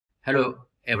Hello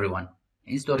everyone.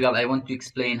 In this tutorial I want to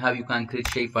explain how you can create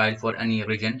shapefile for any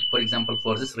region. For example,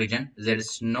 for this region there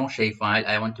is no shapefile.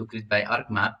 I want to create by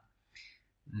ArcMap.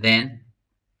 Then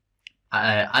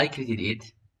I created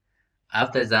it.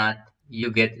 After that you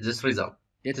get this result.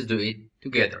 Let's do it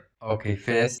together. Okay,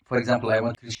 first, for example, I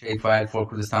want to create shapefile for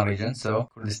Kurdistan region. So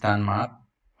Kurdistan map.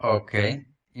 Okay,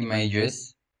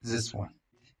 images. This one.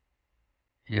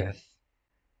 Yes.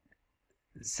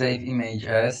 Save image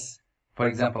as. For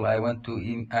example, I want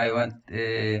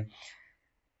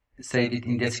save it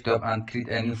in desktop and create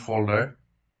a new folder.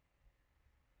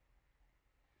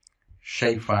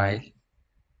 Shapefile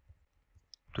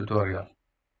tutorial.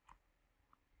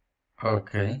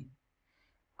 Okay.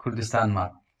 Kurdistan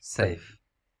map. Save.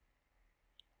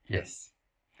 Yes.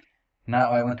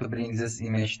 Now I want to bring this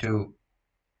image to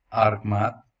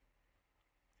ArcMap.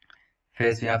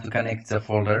 First we have to connect the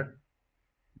folder.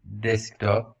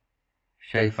 Desktop.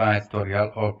 Shapefile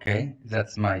tutorial. Okay.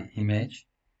 That's my image.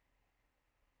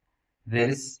 There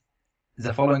is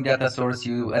the following data source.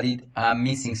 You added a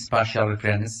missing spatial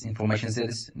reference information that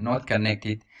is not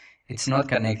connected. It's not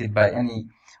connected by any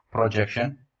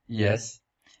projection. Yes.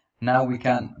 Now we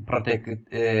can provide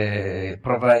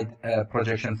a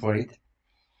projection for it.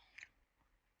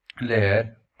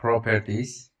 Layer,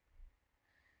 properties.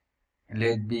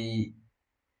 Let be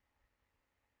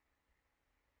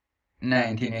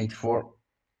 1984.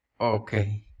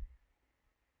 Okay.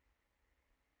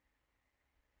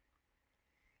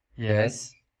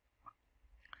 Yes.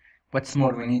 What's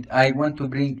more we need? I want to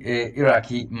bring a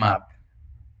Iraqi map.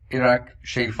 Iraq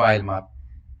shapefile map.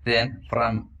 Then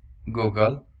from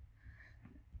Google,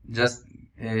 just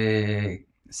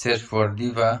search for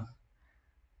Diva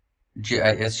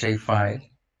GIS shapefile.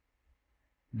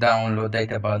 Download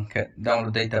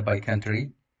data by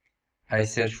country. I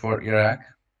search for Iraq.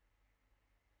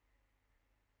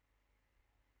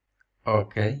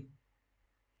 Okay.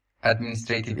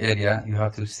 Administrative area, you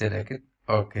have to select it.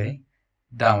 Okay.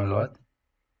 Download.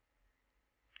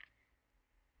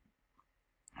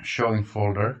 Showing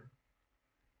folder.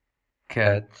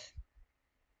 Cut.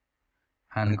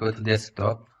 And go to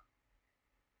desktop.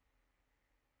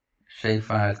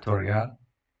 Shapefile tutorial.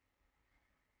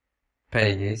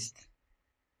 Paste.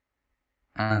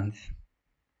 And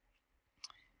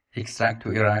extract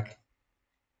to Iraq.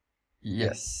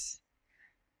 Yes.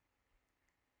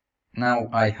 Now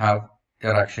I have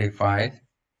Iraq shapefile.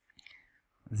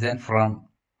 Then from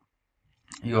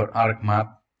your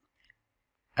ArcMap,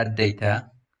 add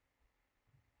data,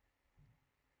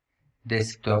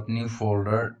 desktop, new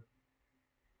folder,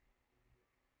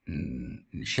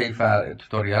 shapefile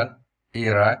tutorial,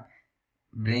 Iraq,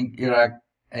 bring Iraq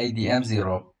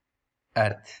ADM0,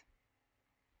 add.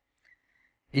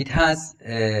 It has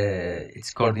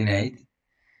its coordinate.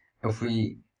 If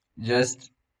we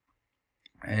just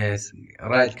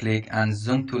right click and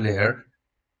zoom to layer,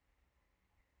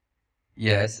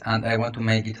 yes, and I want to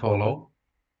make it hollow.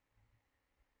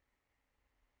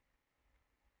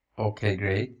 Okay,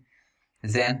 great.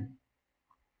 Then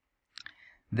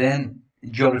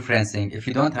georeferencing. If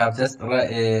you don't have, just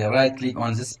right click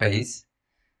on the space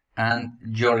and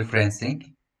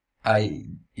georeferencing.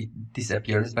 It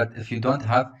disappears. But if you don't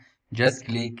have, just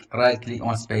right click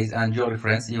on space and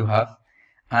georeference you have,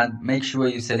 and make sure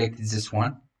you select this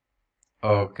one.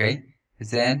 Okay.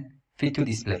 Then fit to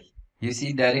display. You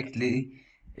see directly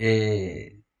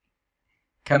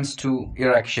comes to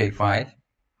Iraq shapefile,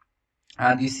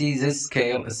 and you see this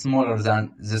scale is smaller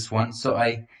than this one, so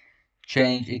I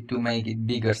change it to make it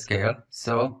bigger scale.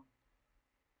 So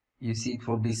you see it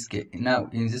will be scale. Now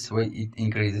in this way it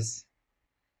increases,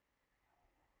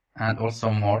 and also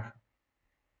more.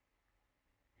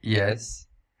 Yes,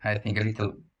 I think a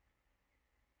little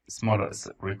smaller is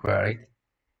required.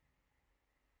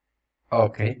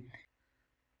 Okay,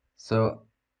 so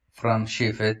from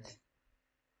shift,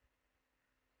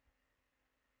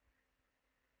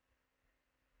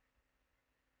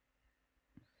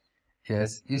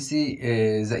 yes, you see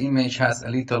the image has a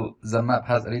little, the map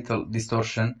has a little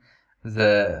distortion,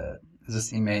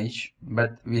 this image,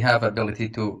 but we have ability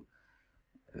to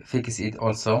fix it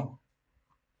also.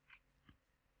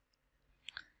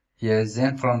 Yes,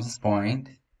 then from this point,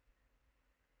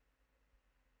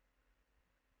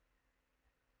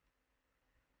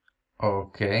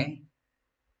 okay,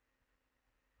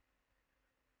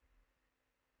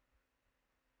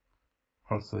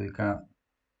 also you can,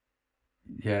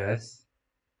 yes,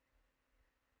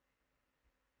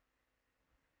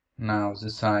 now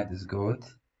this side is good.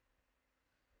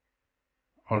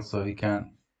 Also we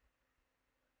can,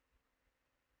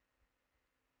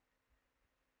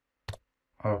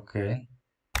 okay,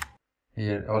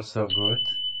 here also good.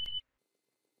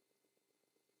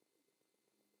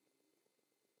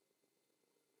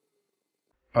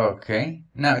 Okay,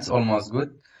 now it's almost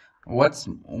good. What's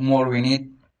more we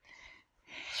need?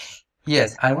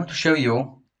 Yes, I want to show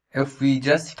you if we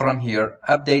just from here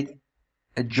update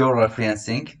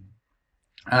georeferencing,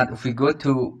 and if we go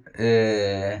to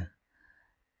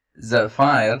the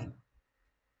file,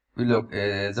 we look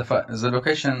the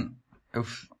location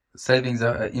of saving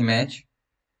the image.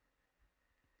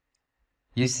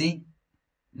 You see,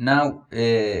 now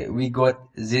we got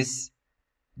this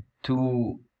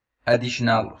two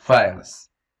additional files.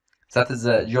 That is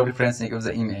the georeferencing of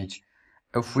the image.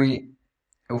 If we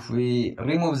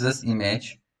remove this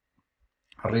image,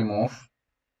 remove,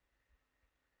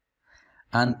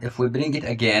 and if we bring it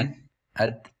again,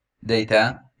 add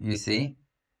data, you see,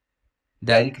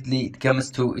 directly it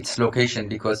comes to its location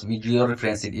because we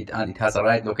georeferenced it and it has a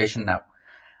right location now.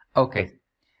 Okay,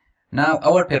 now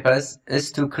our purpose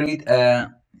is to create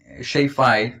a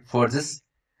shapefile for this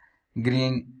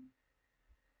green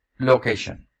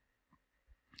location.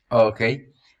 Okay,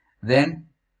 then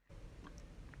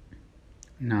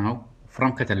now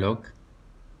from catalog,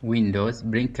 Windows,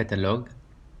 bring catalog,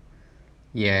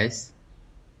 yes,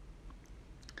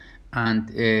 and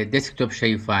desktop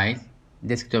shapefile,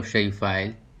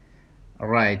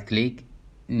 right click,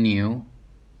 new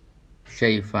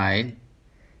shapefile,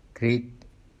 create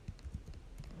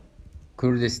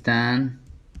Kurdistan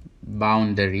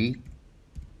boundary.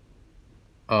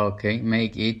 Okay,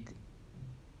 make it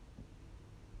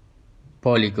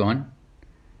polygon,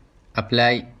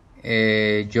 apply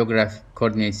a geographic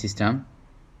coordinate system.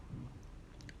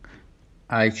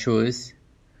 I choose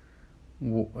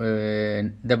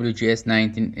WGS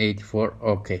 1984.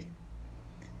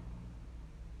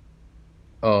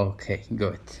 Okay,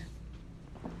 good.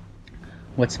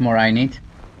 What's more I need?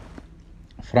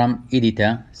 From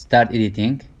editor, start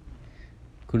editing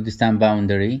Kurdistan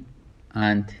boundary,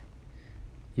 and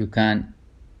you can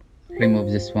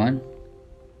remove this one.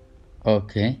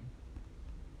 Okay,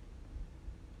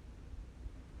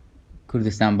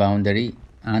 Kurdistan boundary,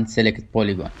 and select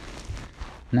polygon.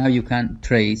 Now you can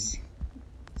trace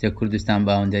the Kurdistan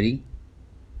boundary.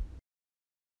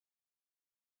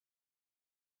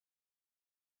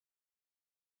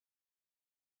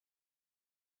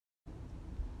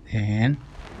 Then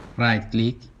right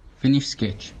click, finish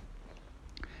sketch.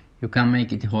 You can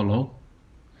make it hollow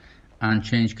and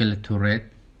change color to red.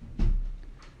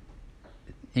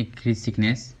 Increase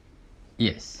thickness,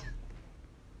 yes.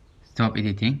 Stop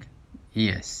editing,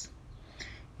 yes.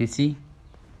 You see,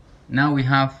 now we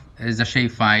have the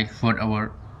shapefile for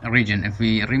our region. If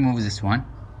we remove this one,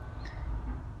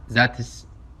 that is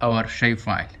our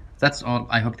shapefile. That's all.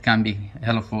 I hope it can be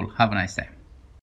helpful. Have a nice time.